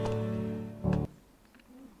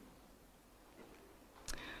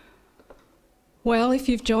Well, if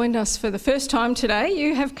you've joined us for the first time today,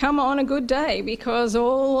 you have come on a good day because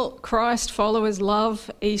all Christ followers love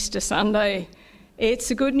Easter Sunday. It's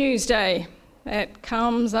a good news day. It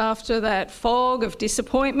comes after that fog of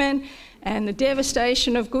disappointment and the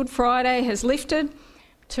devastation of Good Friday has lifted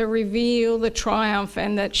to reveal the triumph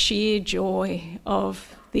and that sheer joy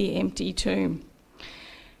of the empty tomb.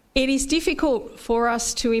 It is difficult for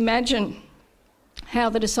us to imagine how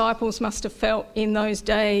the disciples must have felt in those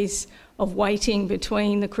days of waiting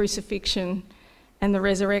between the crucifixion and the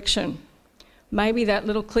resurrection. Maybe that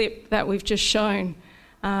little clip that we've just shown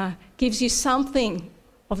gives you something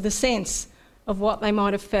of the sense of what they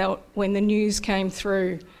might have felt when the news came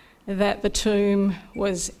through that the tomb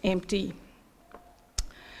was empty.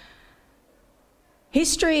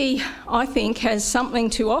 History, I think, has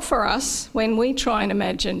something to offer us when we try and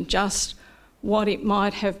imagine just what it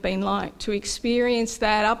might have been like to experience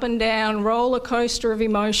that up and down roller coaster of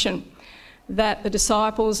emotion that the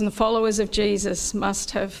disciples and the followers of Jesus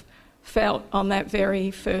must have felt on that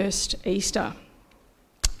very first Easter.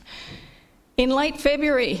 In late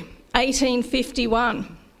February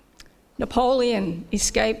 1851, Napoleon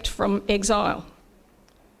escaped from exile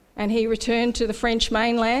and he returned to the French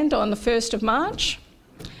mainland on the 1st of March,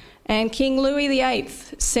 and King Louis VIII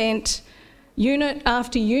sent unit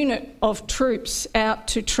after unit of troops out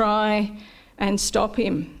to try and stop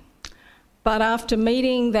him. But after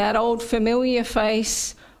meeting that old familiar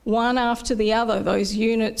face, one after the other, those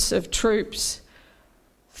units of troops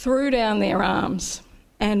threw down their arms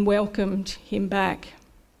and welcomed him back.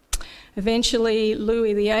 Eventually,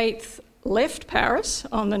 Louis VIII left Paris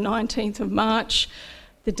on the 19th of March,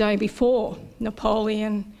 the day before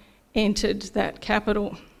Napoleon entered that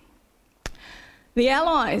capital. The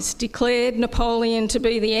Allies declared Napoleon to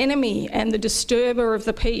be the enemy and the disturber of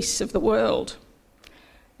the peace of the world,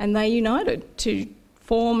 and they united to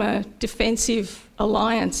form a defensive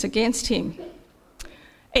alliance against him.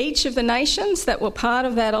 Each of the nations that were part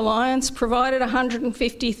of that alliance provided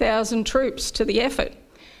 150,000 troops to the effort,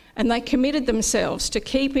 and they committed themselves to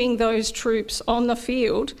keeping those troops on the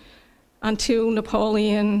field until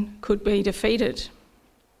Napoleon could be defeated.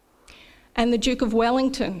 And the Duke of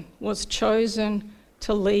Wellington was chosen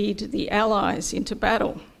to lead the Allies into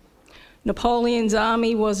battle. Napoleon's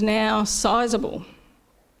army was now sizable,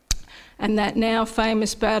 and that now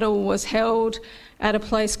famous battle was held at a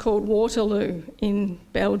place called Waterloo in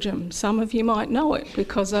Belgium. Some of you might know it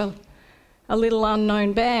because a little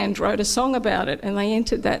unknown band wrote a song about it, and they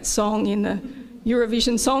entered that song in the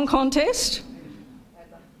Eurovision Song Contest,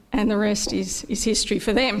 and the rest is history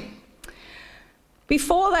for them.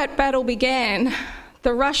 Before that battle began,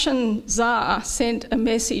 the Russian Tsar sent a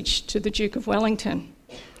message to the Duke of Wellington.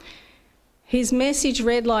 His message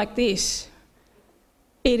read like this: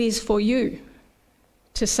 "It is for you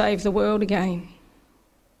to save the world again."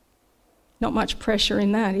 Not much pressure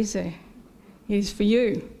in that, is there? It is for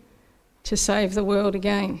you to save the world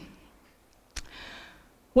again.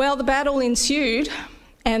 Well, the battle ensued,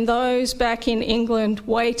 and those back in England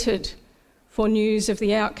waited for news of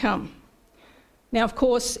the outcome. Now, of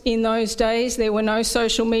course, in those days, there were no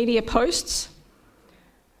social media posts.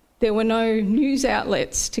 There were no news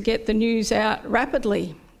outlets to get the news out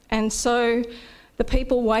rapidly. And so the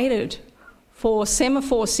people waited for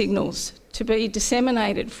semaphore signals to be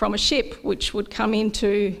disseminated from a ship which would come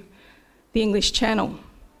into the English Channel.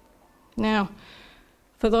 Now,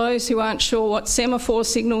 for those who aren't sure what semaphore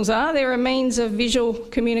signals are, they're a means of visual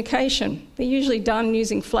communication. They're usually done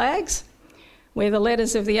using flags, where the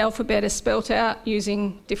letters of the alphabet are spelt out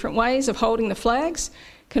using different ways of holding the flags.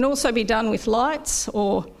 Can also be done with lights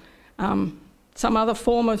or some other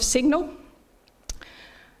form of signal.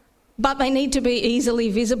 But they need to be easily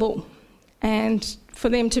visible, and for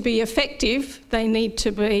them to be effective, they need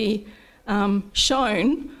to be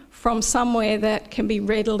shown from somewhere that can be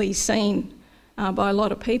readily seen by a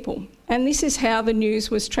lot of people. And this is how the news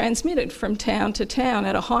was transmitted from town to town.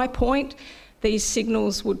 At a high point, these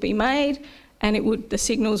signals would be made, and the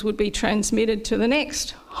signals would be transmitted to the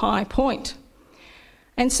next high point.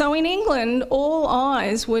 And so in England, all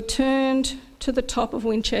eyes were turned to the top of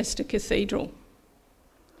Winchester Cathedral,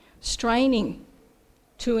 straining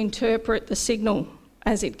to interpret the signal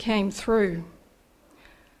as it came through.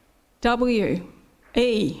 W-E-L-L,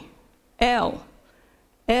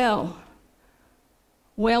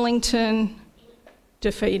 Wellington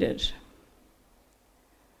defeated.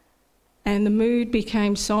 And the mood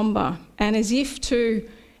became sombre, and as if to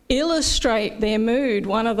illustrate their mood,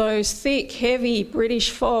 one of those thick, heavy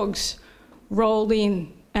British fogs rolled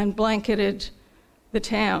in and blanketed the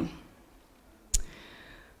town.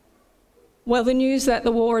 Well, the news that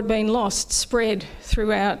the war had been lost spread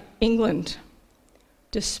throughout England,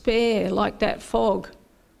 despair, like that fog,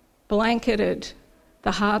 blanketed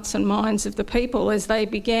the hearts and minds of the people as they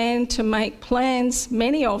began to make plans,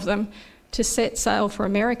 many of them, to set sail for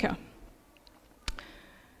America.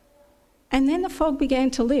 And then the fog began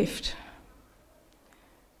to lift.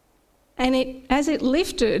 And as it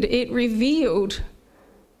lifted, it revealed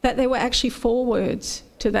that there were actually 4 words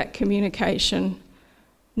to that communication,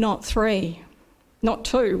 not 3, not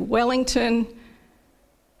 2. Wellington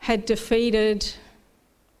had defeated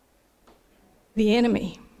the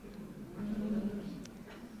enemy.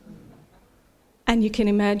 And you can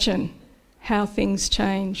imagine how things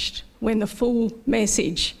changed when the full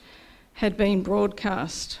message had been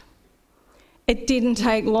broadcast. It didn't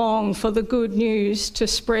take long for the good news to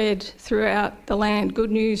spread throughout the land.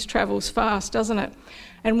 Good news travels fast, doesn't it?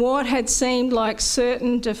 And what had seemed like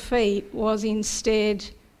certain defeat was instead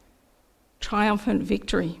triumphant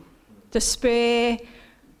victory. Despair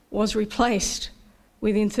was replaced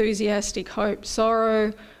with enthusiastic hope.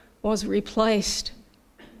 Sorrow was replaced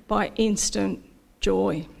by instant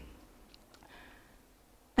joy.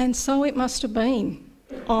 And so it must have been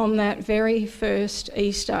on that very first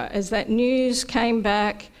Easter, as that news came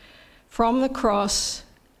back from the cross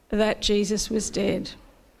that Jesus was dead.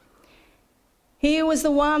 Here was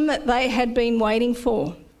the one that they had been waiting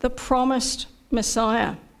for, the promised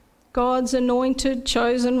Messiah, God's anointed,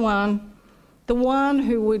 chosen one, the one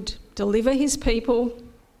who would deliver his people.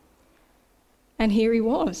 And here he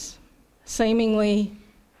was, seemingly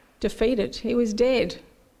defeated. He was dead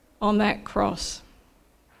on that cross.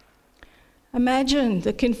 Imagine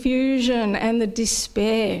the confusion and the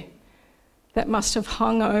despair that must have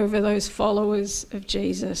hung over those followers of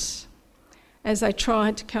Jesus as they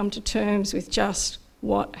tried to come to terms with just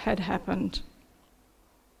what had happened.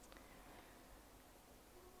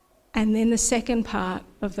 And then the second part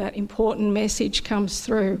of that important message comes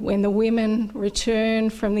through when the women return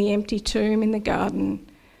from the empty tomb in the garden.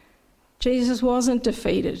 Jesus wasn't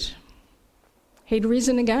defeated. He'd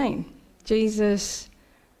risen again. Jesus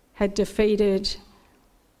had defeated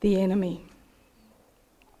the enemy.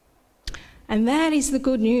 And that is the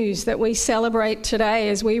good news that we celebrate today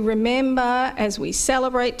as we remember, as we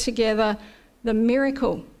celebrate together the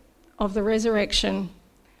miracle of the resurrection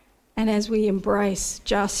and as we embrace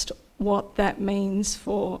just what that means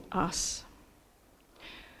for us.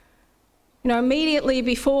 You know, immediately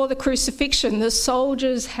before the crucifixion, the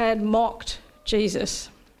soldiers had mocked Jesus.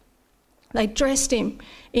 They dressed him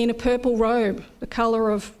in a purple robe, the colour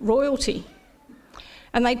of royalty.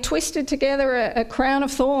 And they twisted together a crown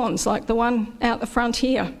of thorns like the one out the front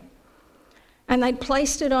here. And they'd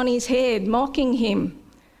placed it on his head, mocking him,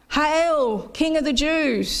 "Hail, King of the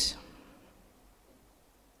Jews!"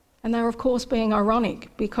 And they were, of course, being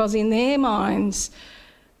ironic because in their minds,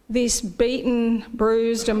 this beaten,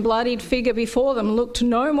 bruised and bloodied figure before them looked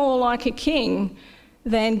no more like a king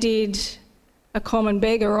than did a common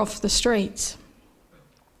beggar off the streets.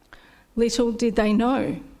 Little did they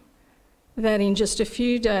know that in just a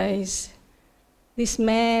few days, this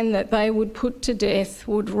man that they would put to death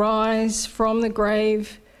would rise from the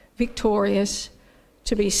grave victorious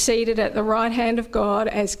to be seated at the right hand of God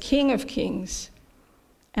as King of Kings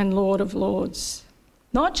and Lord of Lords.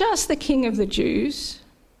 Not just the King of the Jews,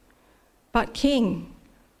 but King,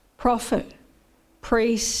 prophet,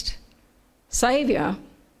 priest, saviour,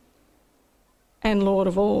 and Lord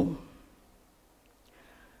of all.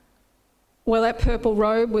 Well, that purple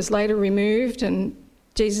robe was later removed and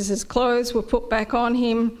Jesus' clothes were put back on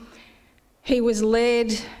him. He was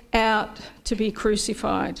led out to be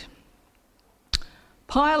crucified.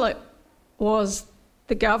 Pilate was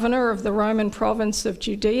the governor of the Roman province of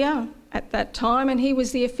Judea at that time, and he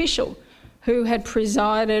was the official who had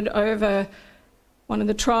presided over one of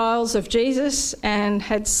the trials of Jesus and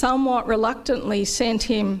had somewhat reluctantly sent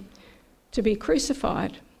him to be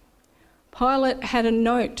crucified. Pilate had a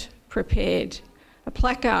note prepared, a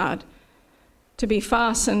placard to be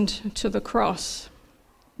fastened to the cross.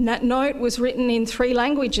 And that note was written in 3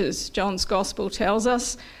 languages, John's Gospel tells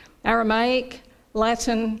us: Aramaic,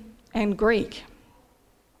 Latin, and Greek.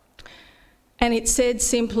 And it said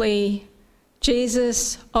simply,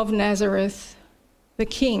 "Jesus of Nazareth, the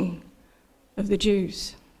King of the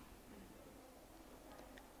Jews."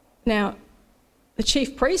 Now, the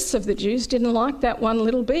chief priests of the Jews didn't like that one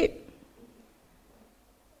little bit.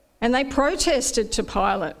 And they protested to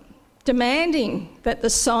Pilate, demanding that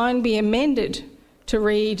the sign be amended to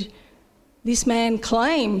read, "This man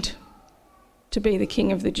claimed to be the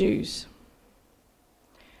King of the Jews."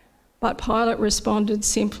 But Pilate responded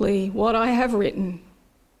simply, "What I have written,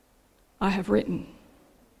 I have written."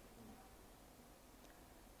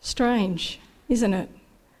 Strange, isn't it?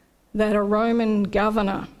 that a Roman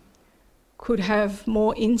governor could have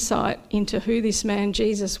more insight into who this man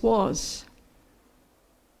Jesus was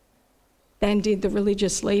than did the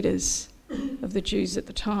religious leaders of the Jews at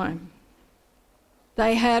the time.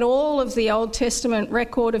 They had all of the Old Testament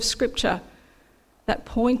record of Scripture that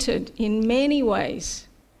pointed in many ways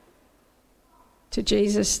to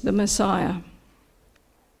Jesus the Messiah.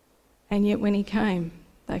 And yet when he came,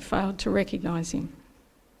 they failed to recognise him.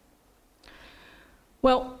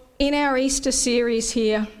 Well, in our Easter series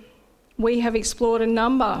here, we have explored a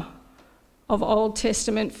number of Old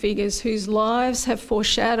Testament figures whose lives have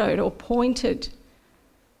foreshadowed or pointed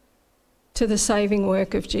to the saving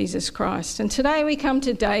work of Jesus Christ. And today we come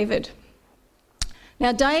to David.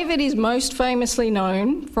 Now, David is most famously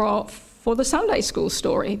known for the Sunday school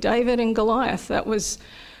story, David and Goliath, that was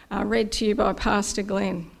read to you by Pastor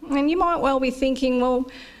Glenn. And you might well be thinking, well,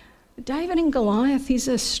 David and Goliath is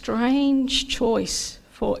a strange choice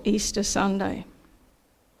for Easter Sunday.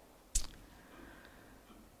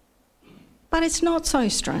 But it's not so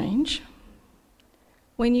strange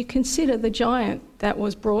when you consider the giant that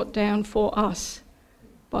was brought down for us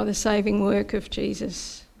by the saving work of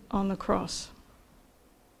Jesus on the cross.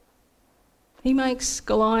 He makes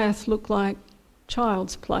Goliath look like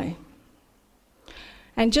child's play.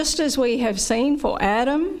 And just as we have seen for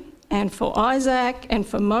Adam and for Isaac and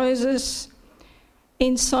for Moses,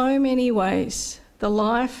 in so many ways, the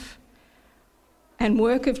life and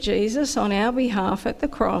work of Jesus on our behalf at the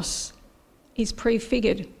cross is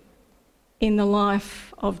prefigured in the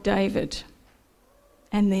life of David,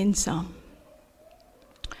 and then some.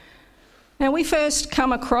 Now, we first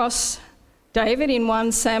come across David in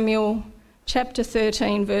 1 Samuel chapter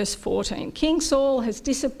 13, verse 14. King Saul has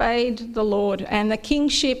disobeyed the Lord, and the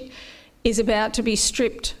kingship is about to be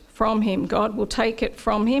stripped from him. God will take it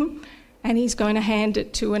from him, and he's going to hand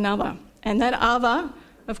it to another. And that other,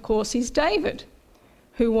 of course, is David,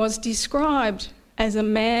 who was described as a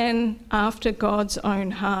man after God's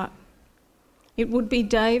own heart. It would be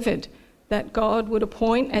David that God would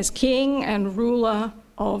appoint as king and ruler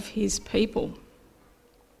of his people.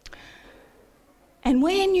 And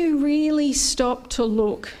when you really stop to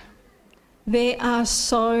look, there are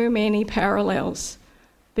so many parallels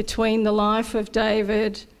between the life of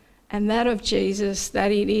David and that of Jesus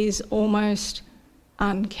that it is almost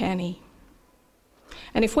uncanny.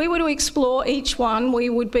 And if we were to explore each one, we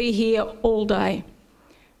would be here all day.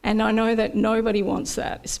 And I know that nobody wants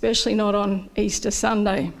that, especially not on Easter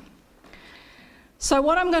Sunday. So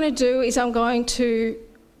what I'm going to do is I'm going to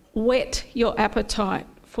whet your appetite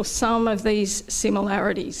for some of these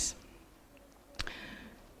similarities.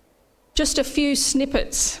 Just a few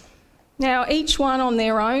snippets. Now, each one on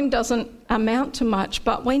their own doesn't amount to much,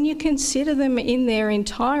 but when you consider them in their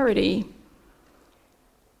entirety,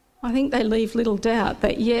 I think they leave little doubt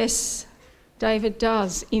that yes, David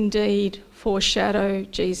does indeed foreshadow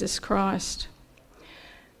Jesus Christ.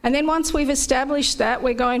 And then once we've established that,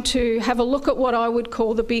 we're going to have a look at what I would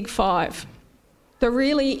call the big five, the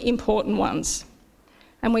really important ones.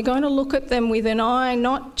 And we're going to look at them with an eye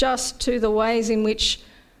not just to the ways in which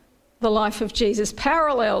the life of Jesus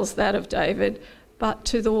parallels that of David, but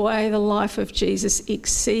to the way the life of Jesus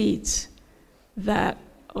exceeds that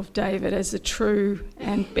of David as a true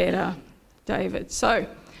and better David. So,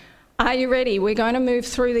 are you ready? We're going to move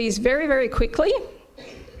through these very, very quickly.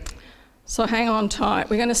 So hang on tight.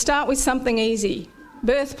 We're going to start with something easy.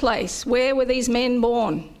 Birthplace. Where were these men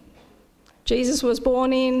born? Jesus was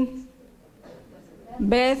born in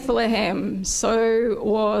Bethlehem. So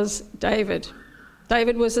was David.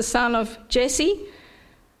 David was the son of Jesse,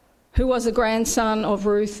 who was a grandson of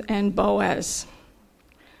Ruth and Boaz.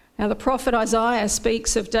 Now, the prophet Isaiah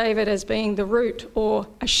speaks of David as being the root or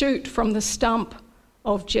a shoot from the stump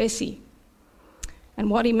of Jesse. And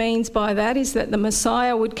what he means by that is that the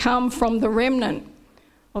Messiah would come from the remnant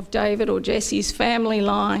of David or Jesse's family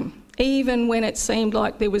line, even when it seemed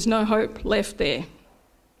like there was no hope left there.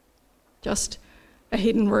 Just a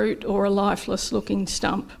hidden root or a lifeless looking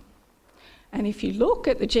stump. And if you look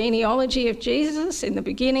at the genealogy of Jesus in the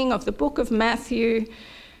beginning of the book of Matthew,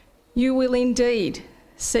 you will indeed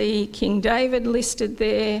see King David listed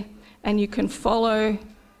there, and you can follow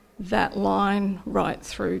that line right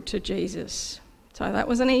through to Jesus. So that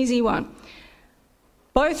was an easy one.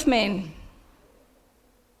 Both men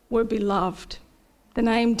were beloved. The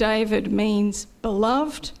name David means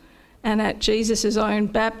beloved, and at Jesus' own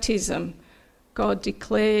baptism, God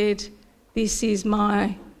declared, "This is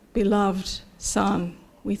my beloved Son,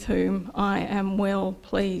 with whom I am well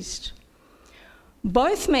pleased."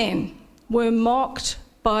 Both men were mocked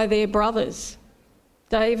by their brothers.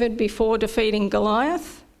 David before defeating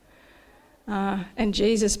Goliath, and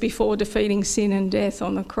Jesus before defeating sin and death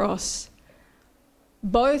on the cross.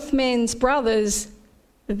 Both men's brothers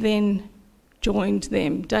then joined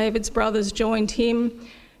them. David's brothers joined him.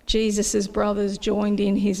 Jesus' brothers joined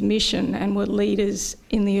in his mission and were leaders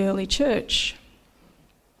in the early church.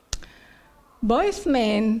 Both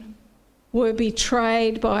men were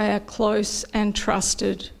betrayed by a close and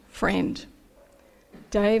trusted friend.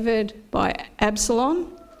 David by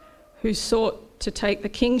Absalom, who sought to take the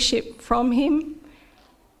kingship from him,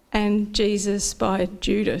 and Jesus by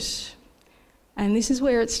Judas. And this is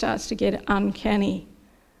where it starts to get uncanny.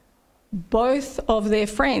 Both of their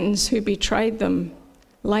friends who betrayed them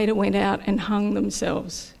later went out and hung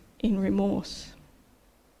themselves in remorse.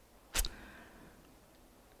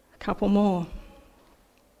 A couple more.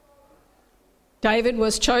 David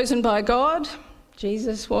was chosen by God.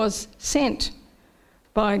 Jesus was sent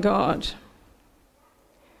by God.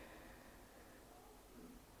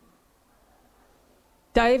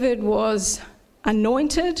 David was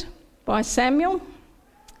anointed by Samuel,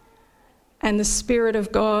 and the Spirit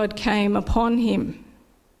of God came upon him.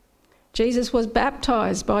 Jesus was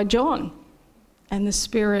baptised by John, and the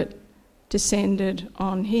Spirit descended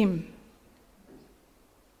on him.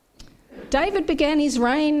 David began his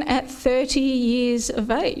reign at 30 years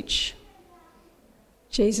of age.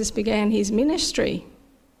 Jesus began his ministry,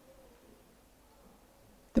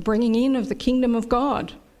 the bringing in of the kingdom of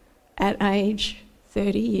God, at age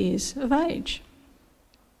 30 years of age.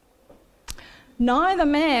 Neither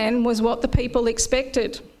man was what the people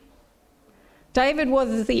expected. David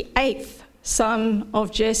was the 8th son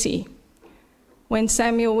of Jesse. When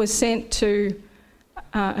Samuel was sent to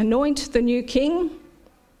anoint the new king,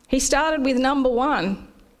 he started with number 1.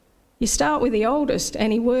 You start with the oldest,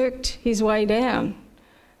 and he worked his way down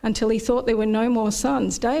until he thought there were no more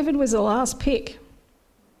sons. David was the last pick.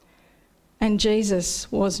 And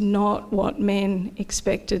Jesus was not what men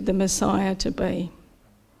expected the Messiah to be.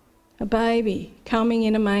 A baby coming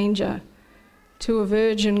in a manger to a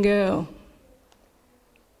virgin girl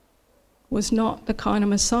was not the kind of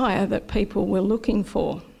Messiah that people were looking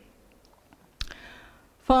for.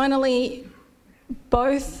 Finally,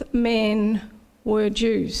 both men were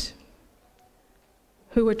Jews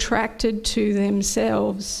who attracted to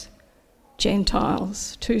themselves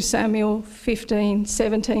Gentiles. 2 Samuel 15,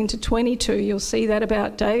 17 to 22, you'll see that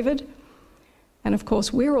about David. And of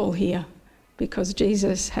course, we're all here because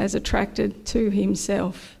Jesus has attracted to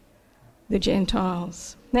himself the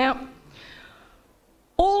Gentiles. Now,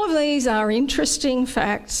 all of these are interesting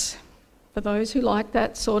facts for those who like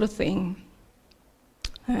that sort of thing.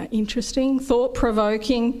 Interesting,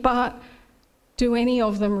 thought-provoking, but do any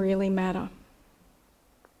of them really matter?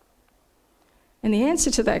 And the answer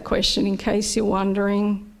to that question, in case you're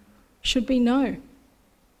wondering, should be no.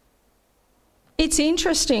 It's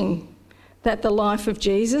interesting that the life of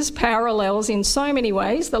Jesus parallels in so many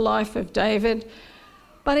ways the life of David,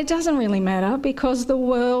 but it doesn't really matter because the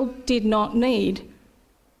world did not need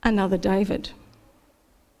another David.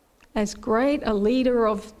 As great a leader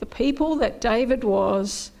of the people that David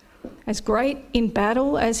was, as great in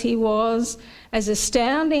battle as he was, as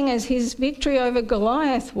astounding as his victory over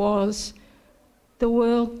Goliath was, the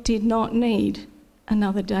world did not need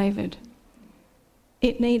another David.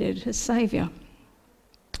 It needed a saviour.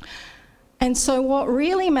 And so what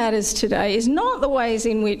really matters today is not the ways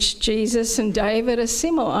in which Jesus and David are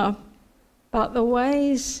similar, but the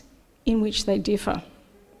ways in which they differ.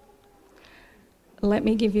 Let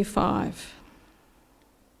me give you 5.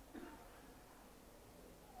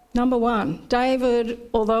 Number 1, David,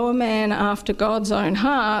 although a man after God's own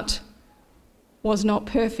heart, was not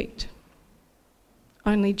perfect.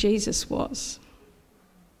 Only Jesus was.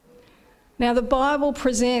 Now, the Bible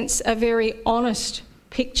presents a very honest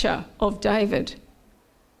picture of David.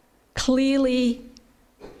 Clearly,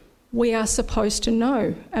 we are supposed to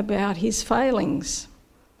know about his failings.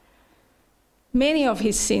 Many of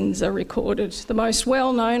his sins are recorded, the most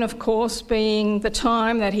well-known, of course, being the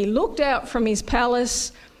time that he looked out from his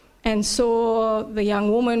palace and saw the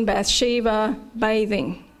young woman Bathsheba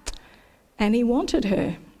bathing, and he wanted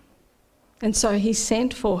her, and so he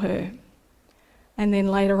sent for her. And then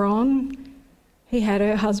later on, he had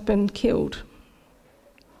her husband killed.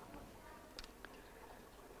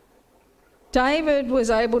 David was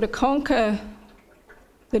able to conquer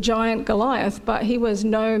the giant Goliath, but he was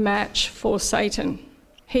no match for Satan.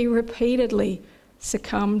 He repeatedly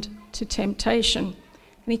succumbed to temptation,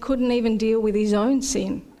 and he couldn't even deal with his own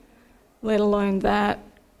sin, let alone that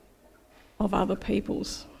of other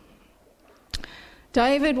people's.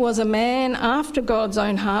 David was a man after God's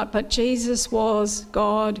own heart, but Jesus was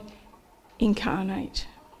God incarnate.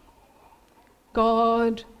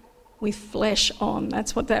 God with flesh on.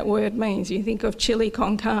 That's what that word means. You think of chili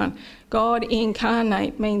con carne. God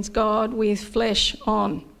incarnate means God with flesh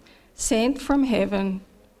on, sent from heaven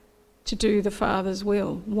to do the Father's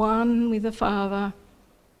will, one with the Father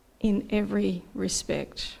in every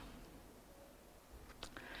respect.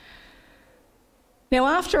 Now,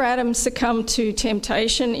 after Adam succumbed to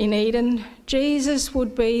temptation in Eden, Jesus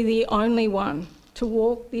would be the only one to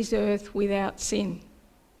walk this earth without sin.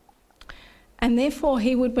 And therefore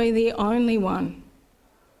he would be the only one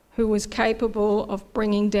who was capable of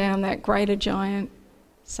bringing down that greater giant,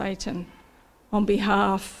 Satan, on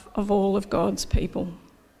behalf of all of God's people.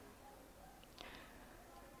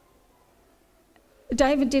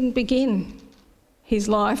 David didn't begin his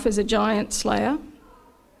life as a giant slayer.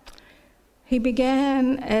 He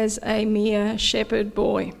began as a mere shepherd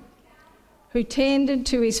boy who tended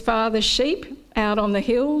to his father's sheep out on the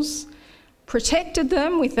hills, protected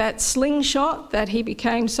them with that slingshot that he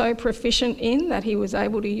became so proficient in that he was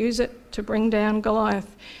able to use it to bring down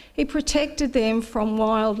Goliath. He protected them from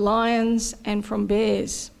wild lions and from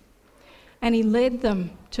bears, and he led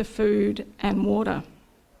them to food and water.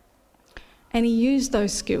 And he used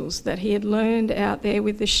those skills that he had learned out there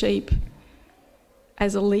with the sheep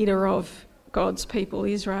as a leader of God's people,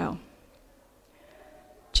 Israel.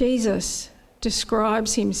 Jesus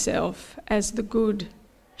describes himself as the good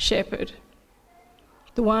shepherd,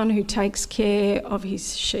 the one who takes care of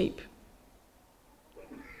his sheep.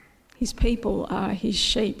 His people are his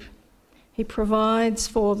sheep. He provides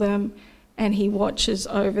for them and he watches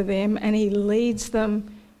over them and he leads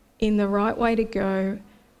them in the right way to go,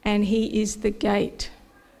 and he is the gate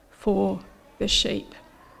for the sheep.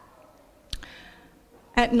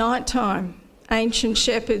 At night time, ancient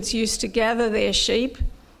shepherds used to gather their sheep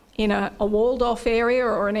in a walled-off area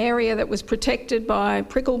or an area that was protected by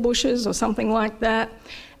prickle bushes or something like that.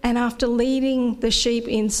 And after leading the sheep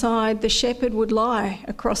inside, the shepherd would lie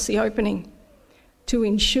across the opening to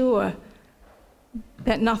ensure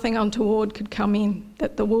that nothing untoward could come in,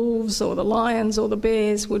 that the wolves or the lions or the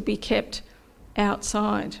bears would be kept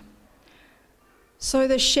outside. So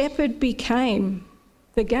the shepherd became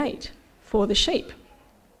the gate for the sheep.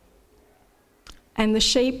 And the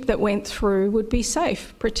sheep that went through would be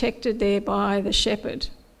safe, protected there by the shepherd.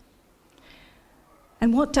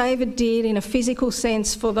 And what David did in a physical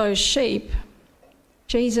sense for those sheep,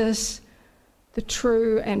 Jesus, the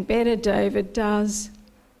true and better David, does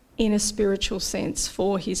in a spiritual sense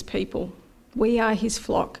for his people. We are his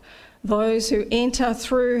flock. Those who enter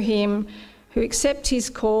through him, who accept his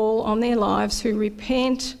call on their lives, who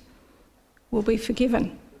repent, will be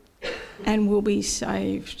forgiven and will be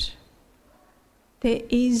saved. There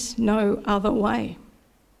is no other way.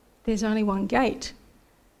 There's only one gate,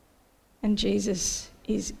 and Jesus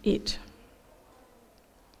is it.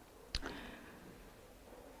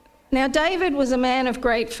 Now, David was a man of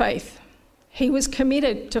great faith. He was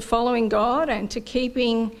committed to following God and to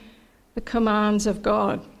keeping the commands of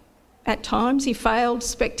God. At times he failed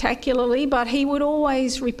spectacularly, but he would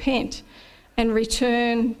always repent and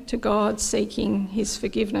return to God seeking his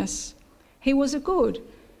forgiveness. He was a good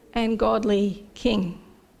and godly king.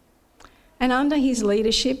 And under his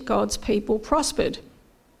leadership, God's people prospered.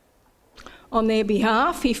 On their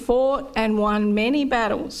behalf, he fought and won many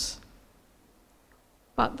battles.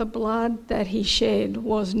 But the blood that he shed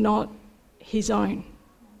was not his own.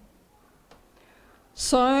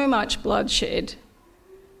 So much bloodshed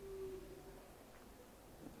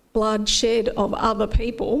of other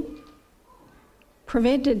people,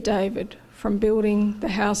 prevented David from building the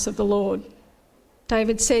house of the Lord.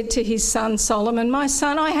 David said to his son Solomon, "My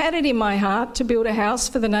son, I had it in my heart to build a house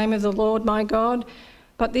for the name of the Lord my God,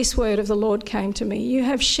 but this word of the Lord came to me. You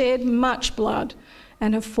have shed much blood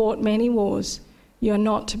and have fought many wars. You are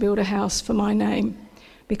not to build a house for my name,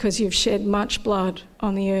 because you've shed much blood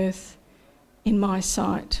on the earth in my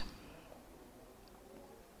sight."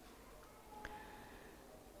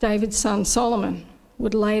 David's son Solomon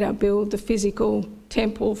would later build the physical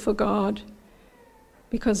temple for God,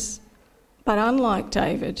 but unlike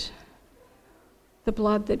David, the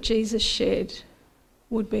blood that Jesus shed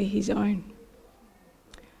would be his own.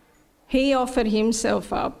 He offered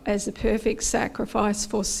himself up as the perfect sacrifice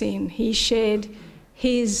for sin. He shed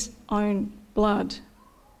his own blood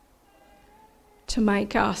to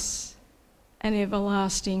make us an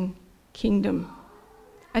everlasting kingdom,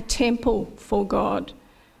 a temple for God,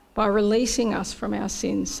 by releasing us from our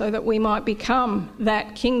sins so that we might become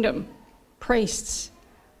that kingdom, priests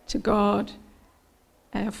to God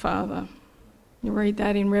our Father. You read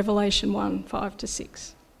that in Revelation 1,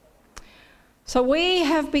 5-6. So we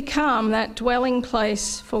have become that dwelling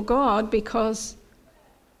place for God because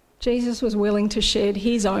Jesus was willing to shed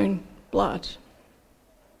his own blood.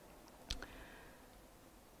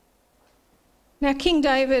 Now, King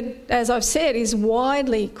David, as I've said, is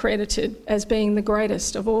widely credited as being the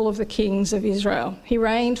greatest of all of the kings of Israel. He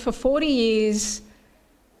reigned for 40 years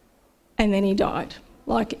and then he died,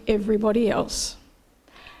 like everybody else.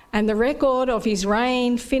 And the record of his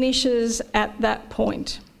reign finishes at that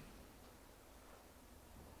point.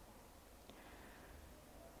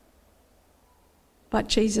 But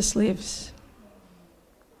Jesus lives.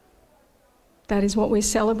 That is what we're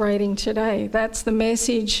celebrating today. That's the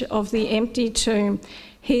message of the empty tomb.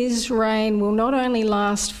 His reign will not only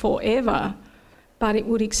last forever, but it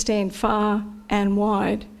would extend far and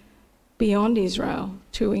wide beyond Israel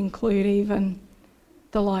to include even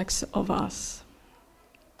the likes of us.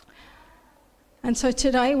 And so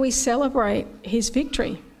today we celebrate his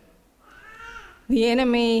victory. The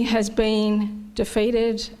enemy has been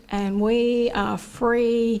defeated and we are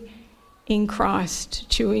free in Christ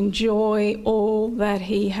to enjoy all that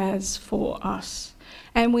he has for us.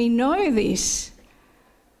 And we know this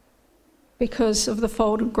because of the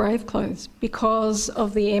folded grave clothes, because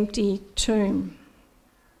of the empty tomb.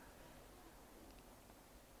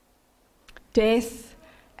 Death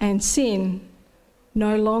and sin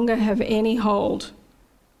no longer have any hold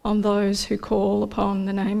on those who call upon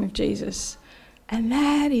the name of Jesus. And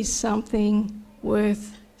that is something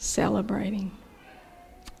worth celebrating.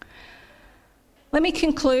 Let me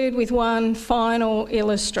conclude with one final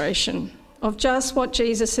illustration of just what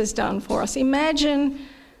Jesus has done for us. Imagine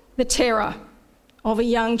the terror of a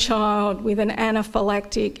young child with an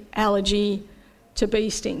anaphylactic allergy to bee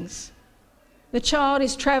stings. The child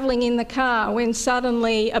is travelling in the car when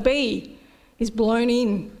suddenly a bee is blown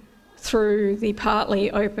in through the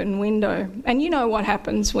partly open window. And you know what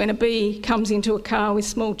happens when a bee comes into a car with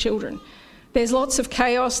small children. There's lots of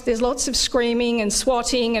chaos, there's lots of screaming and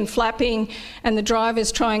swatting and flapping, and the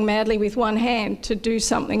driver's trying madly with one hand to do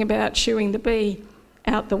something about shooing the bee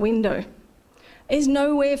out the window. There's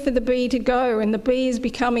nowhere for the bee to go, and the bee is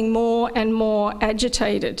becoming more and more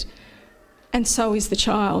agitated. And so is the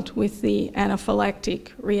child with the anaphylactic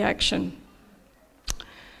reaction.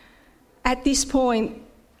 At this point,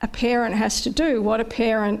 a parent has to do what a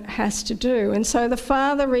parent has to do. And so the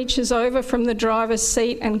father reaches over from the driver's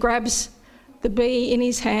seat and grabs the bee in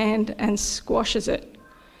his hand and squashes it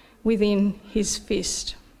within his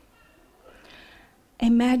fist.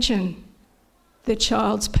 Imagine the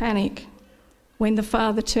child's panic when the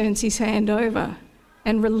father turns his hand over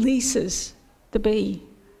and releases the bee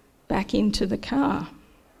back into the car.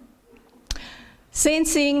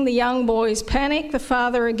 Sensing the young boy's panic, the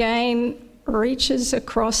father again reaches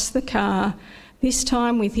across the car, this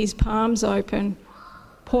time with his palms open,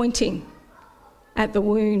 pointing at the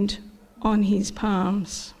wound on his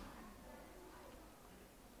palms.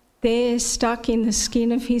 There, stuck in the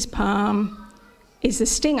skin of his palm, is a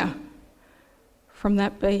stinger from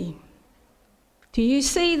that bee. "Do you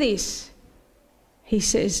see this?" he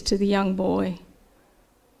says to the young boy.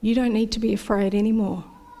 "You don't need to be afraid anymore.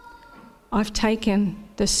 I've taken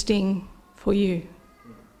the sting for you."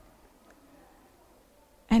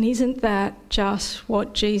 And isn't that just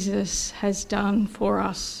what Jesus has done for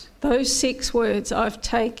us? Those 6 words, "I've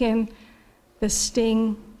taken the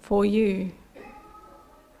sting for you,"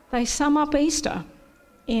 they sum up Easter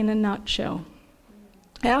in a nutshell.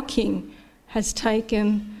 Our King has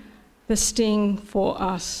taken the sting for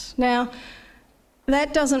us. Now,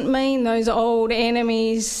 that doesn't mean those old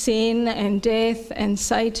enemies, sin and death and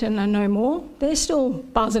Satan, are no more. They're still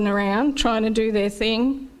buzzing around trying to do their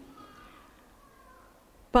thing.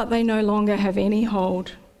 But they no longer have any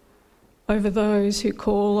hold over those who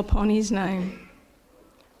call upon his name.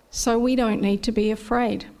 So we don't need to be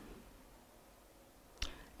afraid.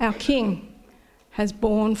 Our King has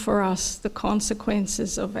borne for us the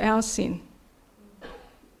consequences of our sin.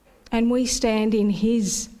 And we stand in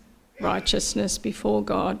his righteousness before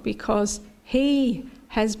God because he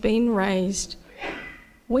has been raised.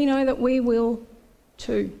 We know that we will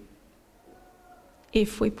too,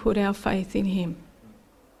 if we put our faith in him.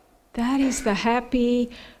 That is the happy,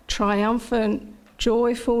 triumphant,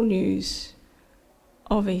 joyful news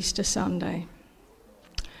of Easter Sunday.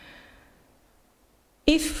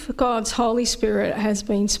 If God's Holy Spirit has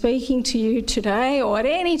been speaking to you today or at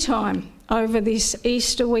any time over this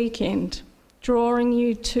Easter weekend, drawing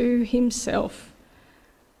you to himself,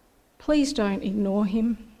 please don't ignore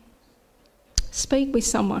him. Speak with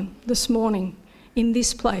someone this morning in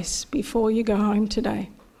this place before you go home today.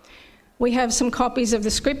 We have some copies of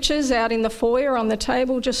the scriptures out in the foyer on the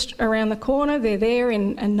table just around the corner. They're there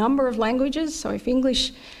in a number of languages, so if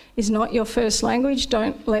English is not your first language,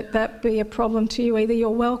 don't let that be a problem to you either.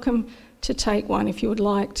 You're welcome to take one if you would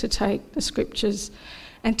like to take the scriptures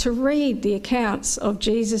and to read the accounts of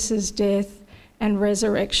Jesus' death and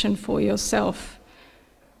resurrection for yourself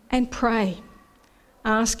and pray,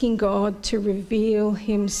 asking God to reveal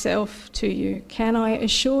himself to you. Can I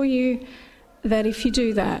assure you that if you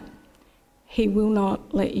do that, he will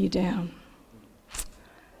not let you down?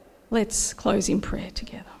 Let's close in prayer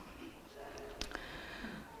together.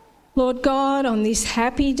 Lord God, on this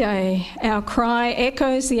happy day, our cry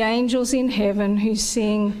echoes the angels in heaven who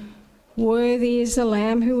sing, "Worthy is the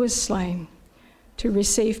Lamb who was slain to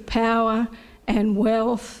receive power and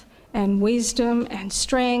wealth and wisdom and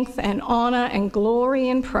strength and honour and glory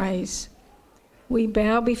and praise." We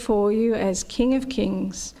bow before you as King of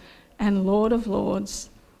Kings and Lord of Lords,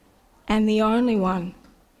 and the only one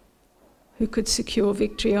who could secure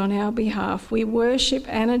victory on our behalf. We worship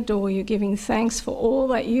and adore you, giving thanks for all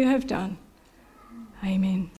that you have done. Amen.